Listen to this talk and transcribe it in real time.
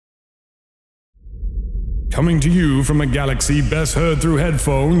Coming to you from a galaxy best heard through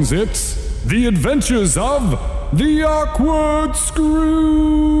headphones, it's The Adventures of the Awkward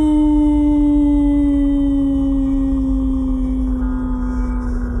Screw.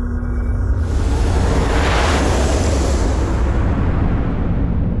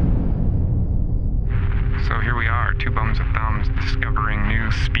 So here we are, two bums with thumbs, discovering new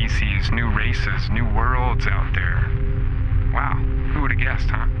species, new races, new worlds out there. Wow, who would have guessed,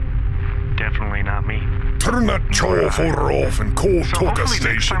 huh? Definitely not me. Turn that chow photo off and call So Taka hopefully next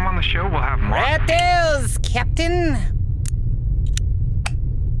station. time on the show we'll have more. Right there's, Captain.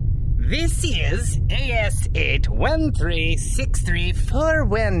 This is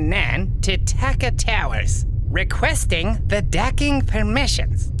AS8136341 to Taka Towers, requesting the docking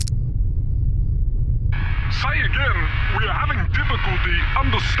permissions. Say again, we are having difficulty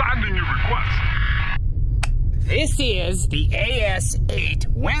understanding your request. This is the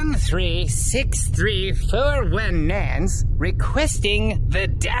AS8136341 requesting the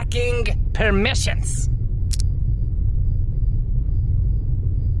docking permissions.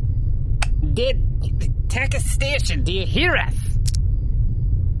 Taka Station, do you hear us?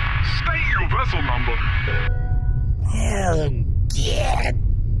 State your vessel number. Oh, God.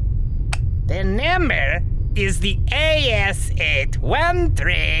 The number is the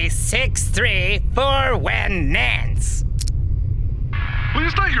AS8136341.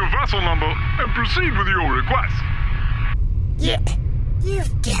 Please state your vessel number and proceed with your request. Yeah,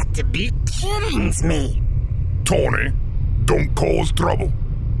 you've got to be kidding me. Tony, don't cause trouble.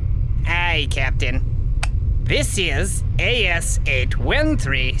 Aye, Captain. This is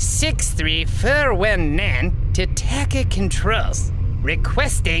AS8136341 to Taka Controls,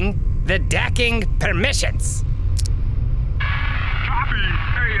 requesting the docking permissions. Copy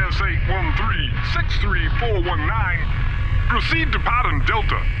AS813-63419. Proceed to pattern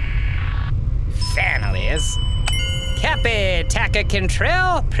Delta. Finalies. Copy, Taka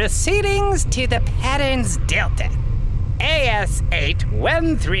Control, proceedings to the patterns Delta.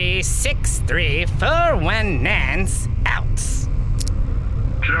 AS8136341 out.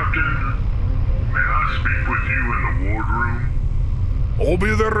 Captain, may I speak with you in the wardroom? I'll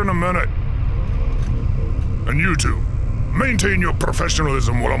be there in a minute. And you two, maintain your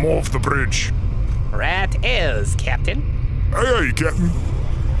professionalism while I'm off the bridge. Right is, Captain. Aye, Captain.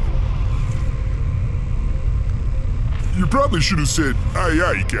 You probably should have said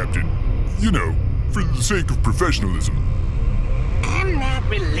aye, Captain. You know, for the sake of professionalism. I'm not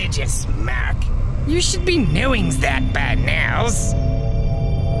religious, Mark. You should be knowing that by now.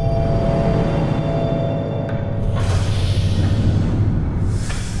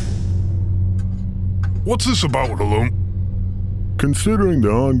 What's this about, Alone? Considering the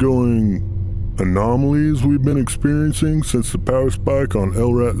ongoing anomalies we've been experiencing since the power spike on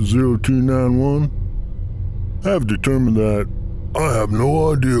LRAT 0291, I have determined that I have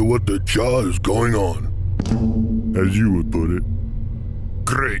no idea what the cha is going on, as you would put it.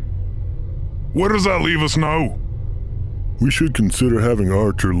 Great. Where does that leave us now? We should consider having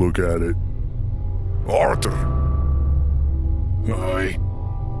Archer look at it. Arthur? Aye.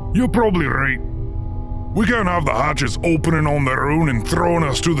 You're probably right. We can't have the hatches opening on their own and throwing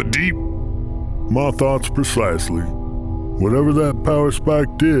us to the deep. My thoughts precisely. Whatever that power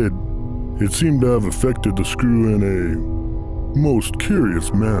spike did, it seemed to have affected the screw in a most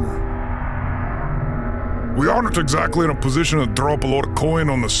curious manner. We aren't exactly in a position to drop a lot of coin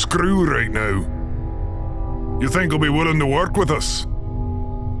on the screw right now. You think he'll be willing to work with us?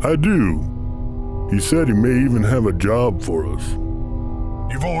 I do. He said he may even have a job for us.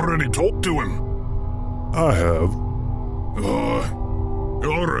 You've already talked to him. I have.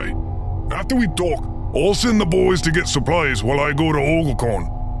 Alright. After we talk, I'll send the boys to get supplies while I go to Oglecon.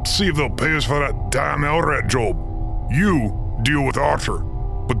 See if they'll pay us for that damn LRAT job. You deal with Archer,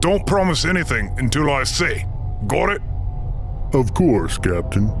 but don't promise anything until I say. Got it? Of course,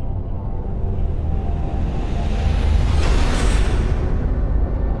 Captain.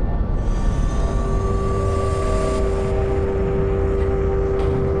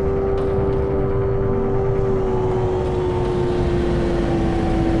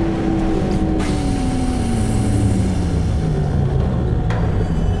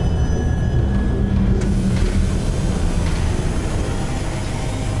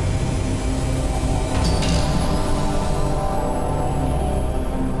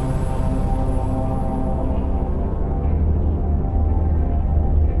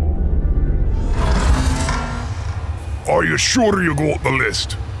 Are you sure you got the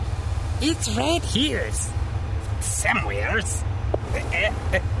list? It's right here. Somewheres.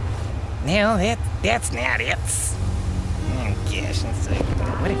 No, that's not it. Oh, gosh, it's like,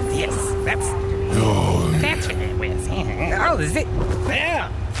 what is this? That's is it?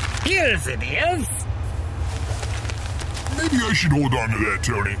 Well, here's it is. Maybe I should hold on to that,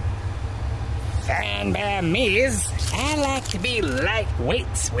 Tony. Fine by me. I like to be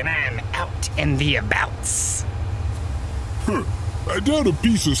lightweight when I'm out and the abouts. Huh. I doubt a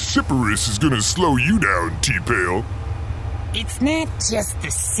piece of Cyperus is gonna slow you down, T-Pale. It's not just the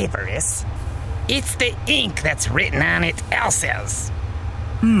Cyperus. It's the ink that's written on it also.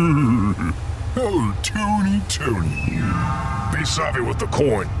 Oh, Tony. Be savvy with the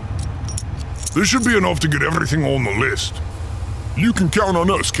coin. This should be enough to get everything on the list. You can count on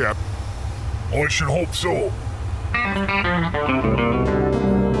us, Cap. I should hope so.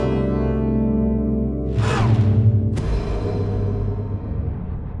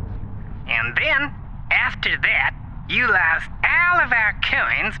 And then, after that, you lost all of our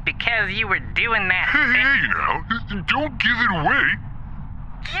coins because you were doing that Hey, now, don't give it away.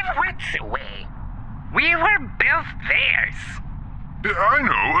 Give what's away? We were both theirs. I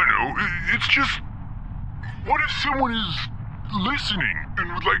know. It's just, what if someone is listening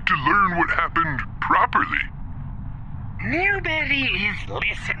and would like to learn what happened properly? Nobody is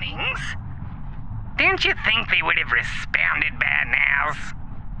listening. Don't you think they would have responded by now?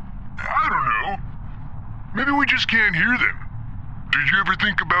 I don't know. Maybe we just can't hear them. Did you ever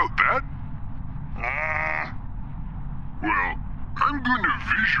think about that? Well, I'm going to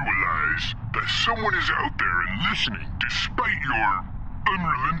visualize that someone is out there and listening despite your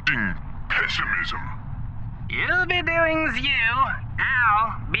unrelenting pessimism. You'll be doings you,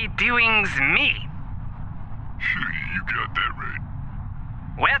 I'll be doings me. You got that right.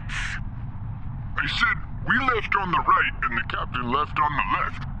 What? I said we left on the right and the captain left on the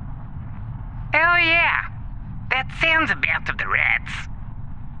left. Oh yeah, that sounds about of the rats.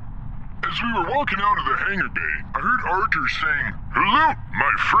 As we were walking out of the hangar bay, I heard Arthur saying, "Hello,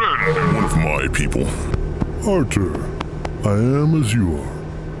 my friend." One of my people. Arthur, I am as you are,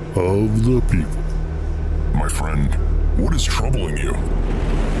 of the people. My friend, what is troubling you?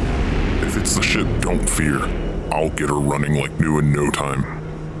 If it's the ship, don't fear. I'll get her running like new in no time.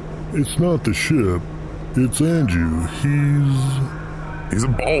 It's not the ship, it's Andrew. He's a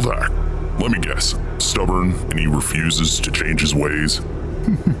baldack. Let me guess. Stubborn, and he refuses to change his ways.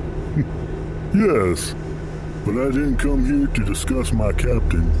 Yes, but I didn't come here to discuss my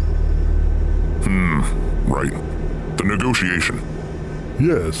captain. Right. The negotiation.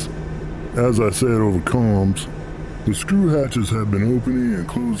 Yes, as I said over comms, the screw hatches have been opening and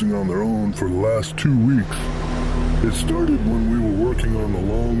closing on their own for the last 2 weeks. It started when we were working on the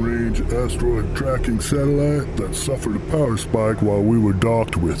long-range asteroid tracking satellite that suffered a power spike while we were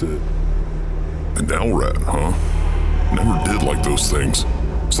docked with it. An LRAT, huh? Never did like those things.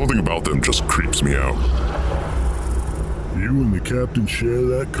 Something about them just creeps me out. You and the captain share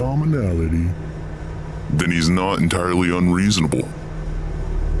that commonality. Then he's not entirely unreasonable.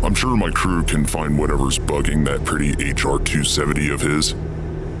 I'm sure my crew can find whatever's bugging that pretty HR-270 of his.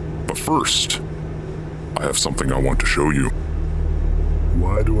 But first, I have something I want to show you.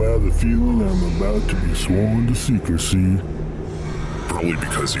 Why do I have the feeling I'm about to be sworn to secrecy? Probably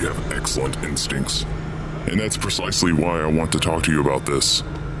because you have excellent instincts. And that's precisely why I want to talk to you about this.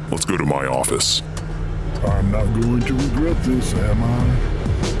 Let's go to my office. I'm not going to regret this, am I?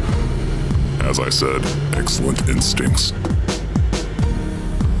 As I said, excellent instincts.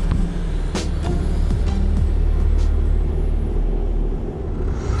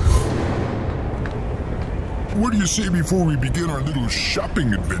 What do you say before we begin our little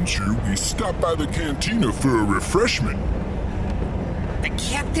shopping adventure, we stop by the cantina for a refreshment? The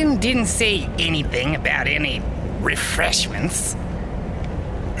captain didn't say anything about any refreshments.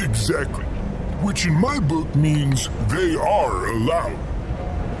 Exactly. Which in my book means they are allowed.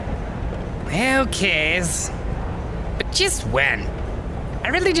 Okay, but just when? I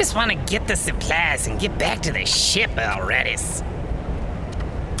really just want to get the supplies and get back to the ship already.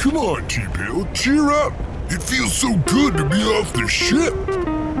 Come on, T-Pale, cheer up. It feels so good to be off the ship.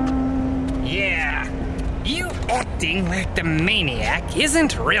 Yeah, you acting like the maniac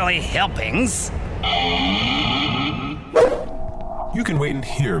isn't really helpings. You can wait in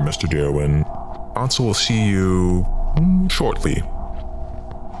here, Mr. Darwin. Ansel will see you shortly.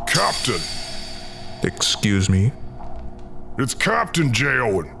 Captain. Excuse me? It's Captain J.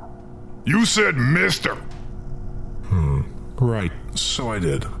 Owen. You said Mister. Right, so I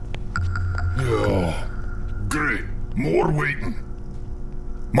did. Oh, great. More waiting.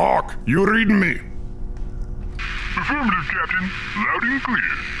 Mark, you reading me? Affirmative, Captain. Loud and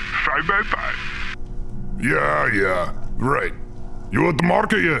clear. 5 by 5. Yeah. Right. You at the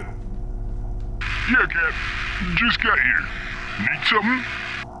market yet? Yeah, Cap. Just got here. Need something?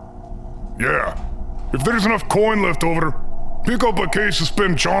 Yeah. If there's enough coin left over, Pick up a case of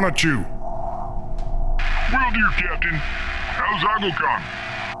Spinchanachu. Will do, Captain. How's Agocon?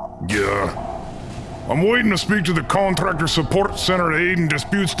 Yeah. I'm waiting to speak to the Contractor Support Center Aid and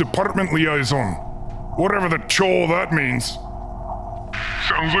Disputes Department Liaison. Whatever the chow that means.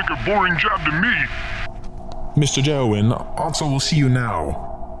 Sounds like a boring job to me. Mr. Derwin, Ansel will see you now.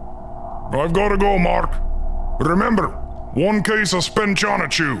 I've got to go, Mark. Remember, 1 case of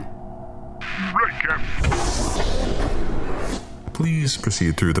Spinchanachu. Right, Cap. Please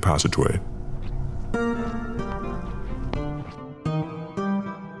proceed through the passageway.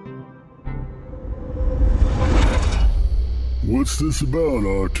 What's this about,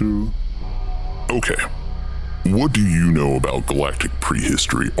 R2? Okay. What do you know about galactic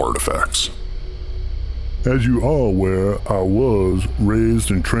prehistory artifacts? As you are aware, I was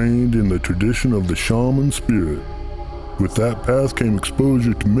raised and trained in the tradition of the shaman spirit. With that path came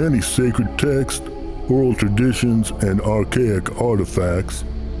exposure to many sacred texts, oral traditions, and archaic artifacts.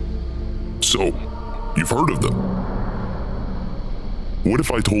 So, you've heard of them. What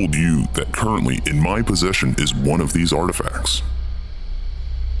if I told you that currently in my possession is one of these artifacts?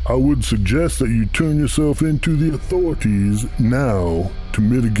 I would suggest that you turn yourself into the authorities now to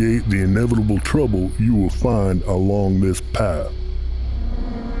mitigate the inevitable trouble you will find along this path.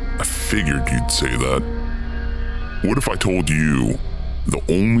 I figured you'd say that. What if I told you the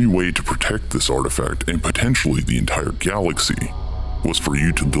only way to protect this artifact and potentially the entire galaxy was for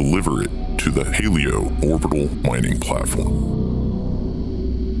you to deliver it to the Halio orbital mining platform?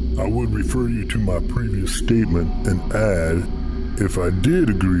 I would refer you to my previous statement and add, if I did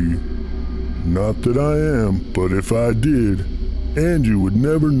agree, not that I am, but if I did, Andrew would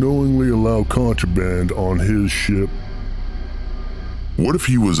never knowingly allow contraband on his ship. What if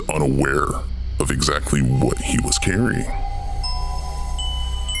he was unaware of exactly what he was carrying?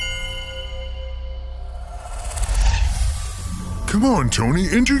 Come on, Tony,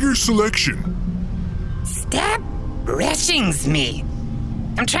 enter your selection. Stop rushings me.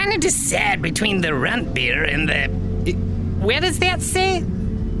 I'm trying to decide between the runt beer and the... Where does that say?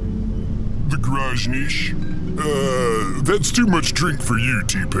 The garage niche. That's too much drink for you,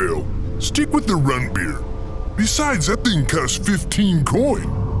 T-Pale. Stick with the runt beer. Besides, that thing costs 15 coin.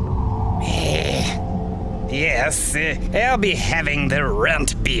 Yes, I'll be having the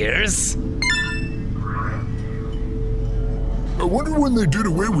runt beers. I wonder when they did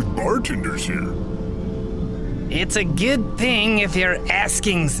away with bartenders here. It's a good thing if you're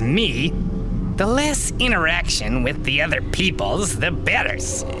asking's me. The less interaction with the other peoples, the better.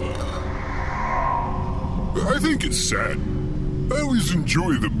 I think it's sad. I always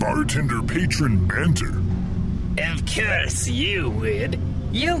enjoy the bartender-patron banter. Of course you would.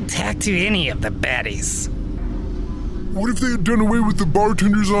 You'll talk to any of the baddies. What if they had done away with the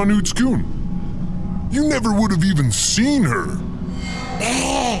bartenders on Utskun? You never would have even seen her.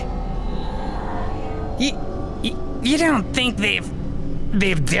 You don't think they've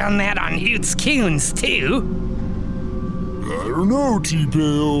done that on Utskun too? I don't know,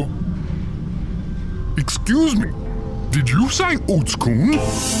 T-Pale. Excuse me, did you say Utskun?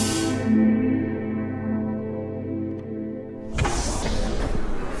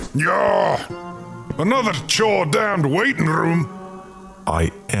 Yeah, another chore-damned waiting room.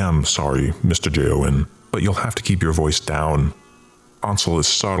 I am sorry, Mr. J.O.N., but you'll have to keep your voice down. Ansel is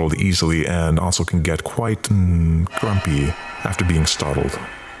startled easily, and Ansel can get quite grumpy after being startled.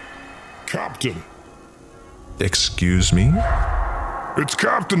 Captain. Excuse me? It's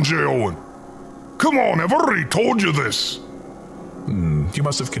Captain J.O.N. Come on, I've already told you this. You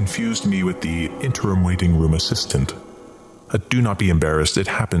must have confused me with the interim waiting room assistant. Do not be embarrassed, it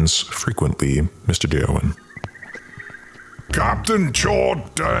happens frequently, Mr. J.O.N. Captain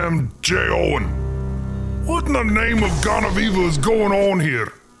Damn J.O.N. What in the name of Ganaviva is going on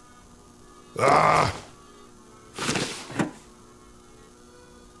here? I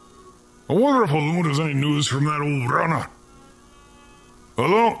wonder if Alone has any news from that old runner.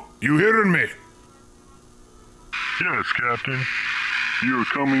 Hello? You hearing me? Yes, Captain. You're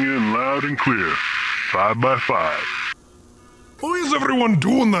coming in loud and clear. 5 by 5. Why is everyone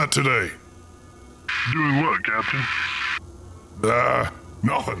doing that today? Doing what, Captain?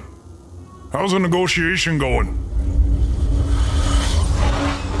 Nothing. How's the negotiation going?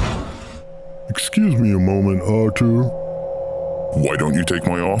 Excuse me a moment, Arthur. Why don't you take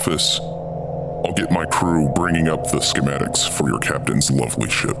my office? I'll get my crew bringing up the schematics for your captain's lovely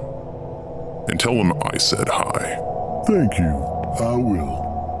ship. And tell him I said hi. Thank you. I will.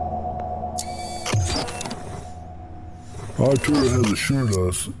 Arthur has assured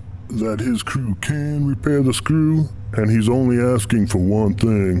us that his crew can repair the screw, and he's only asking for one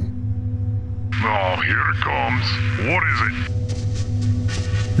thing. Oh, here it comes. What is it?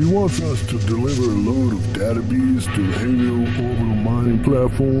 He wants us to deliver a load of data bees to the Halo orbital mining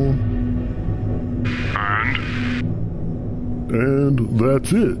platform. And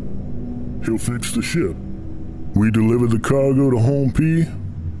that's it. He'll fix the ship. We deliver the cargo to Home P.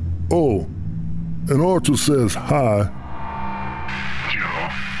 Oh, and Archer says hi. Yeah.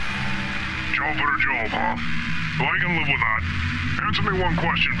 Job for a job, huh? Well, I can live with that. Answer me one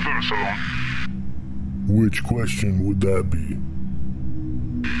question first, Salon. Which question would that be?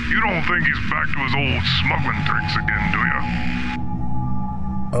 You don't think he's back to his old smuggling tricks again, do you?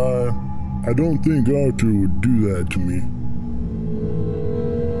 I don't think Archer would do that to me.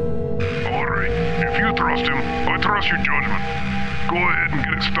 Alright, if you trust him, I trust your judgment. Go ahead and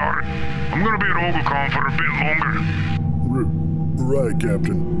get it started. I'm gonna be at Oglecon for a bit longer. Right,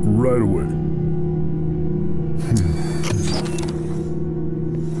 Captain. Right away.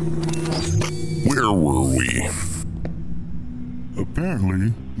 Where were we?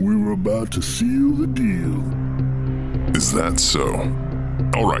 Apparently, we were about to seal the deal. Is that so?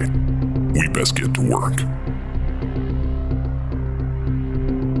 All right, we best get to work.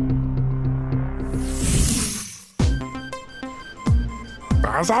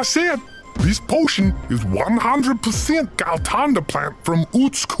 As I said, this potion is 100% Galtanda plant from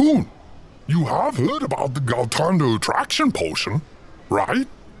Utskun. You have heard about the Galtanda attraction potion, right?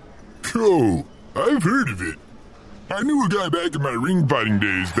 Oh, I've heard of it. I knew a guy back in my ring fighting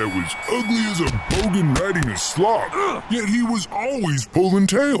days that was ugly as a bogan riding a slog, yet he was always pulling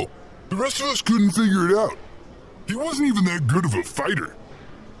tail. The rest of us couldn't figure it out. He wasn't even that good of a fighter.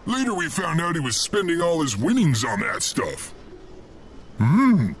 Later we found out he was spending all his winnings on that stuff.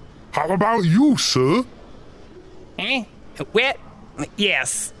 How about you, sir? Eh? What?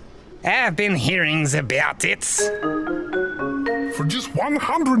 Yes. I've been hearings about it. For just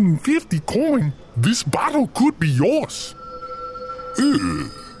 150 coin, this bottle could be yours. I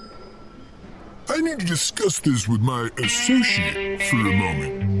need to discuss this with my associate for a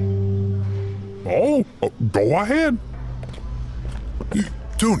moment. Oh, go ahead. Hey,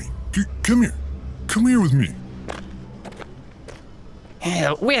 Tony, come here. Come here with me.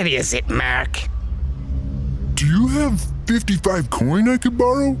 Where is it, Mark? Do you have 55 coin I could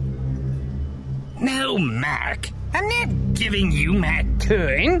borrow? No, Mark. I'm not giving you my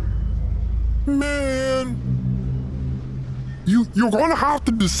coin. Man. You're gonna have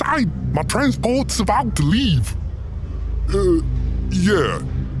to decide. My transport's about to leave. Yeah.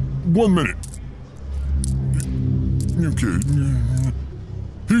 1 minute. Okay.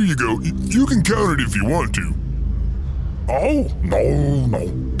 Here you go. You can count it if you want to. Oh, no.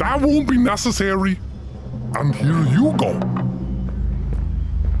 That won't be necessary. And here you go.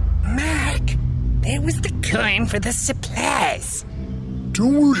 Mark, there was the coin for the supplies.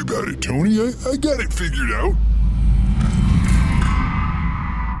 Don't worry about it, Tony. I got it figured out.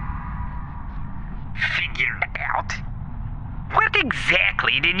 Figured out? What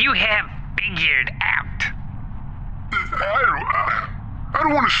exactly did you have figured out? I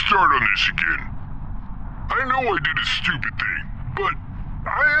don't want to start on this again. I know I did a stupid thing, but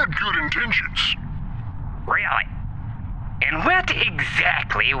I had good intentions. Really? And what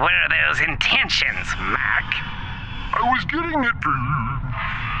exactly were those intentions, Mark? I was getting it for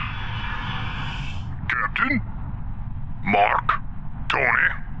Captain, Mark, Tony.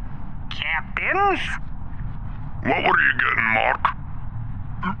 Captains? What were you getting, Mark?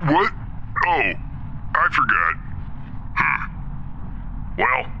 What? Oh, I forgot.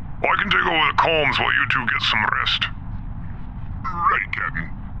 Well, I can take over the comms while you two get some rest. Right, Captain.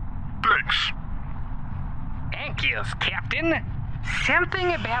 Thanks. Thank you, Captain.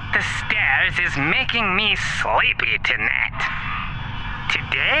 Something about the stars is making me sleepy tonight.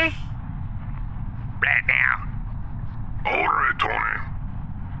 Today? Right now. All right, Tony.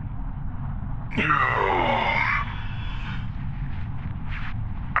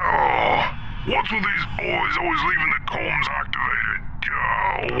 What's with these boys always leaving the comms activated?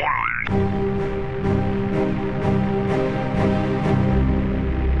 One of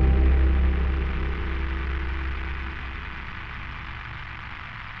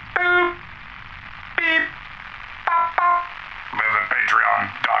Visit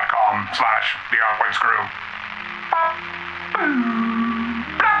patreon.com/theawkward.screw.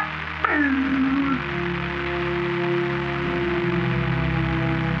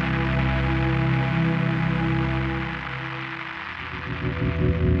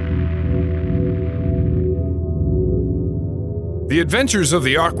 The Adventures of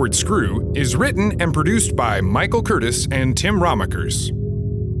the Awkward Screw is written and produced by Michael Curtis and Tim Romakers.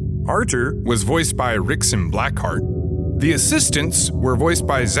 Archer was voiced by Rickson Blackheart. The assistants were voiced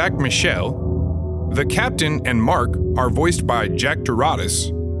by Zach Michelle. The Captain and Mark are voiced by Jack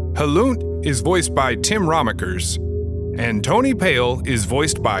Doradus. Halunt is voiced by Tim Romakers. And Tony Pale is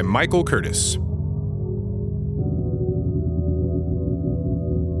voiced by Michael Curtis.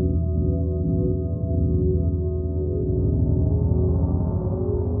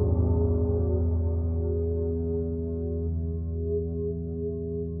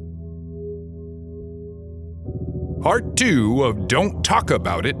 Part 2 of Don't Talk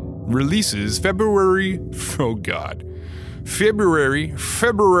About It releases February.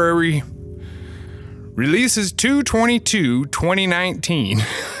 Releases 2/22/2019.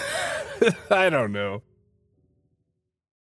 I don't know.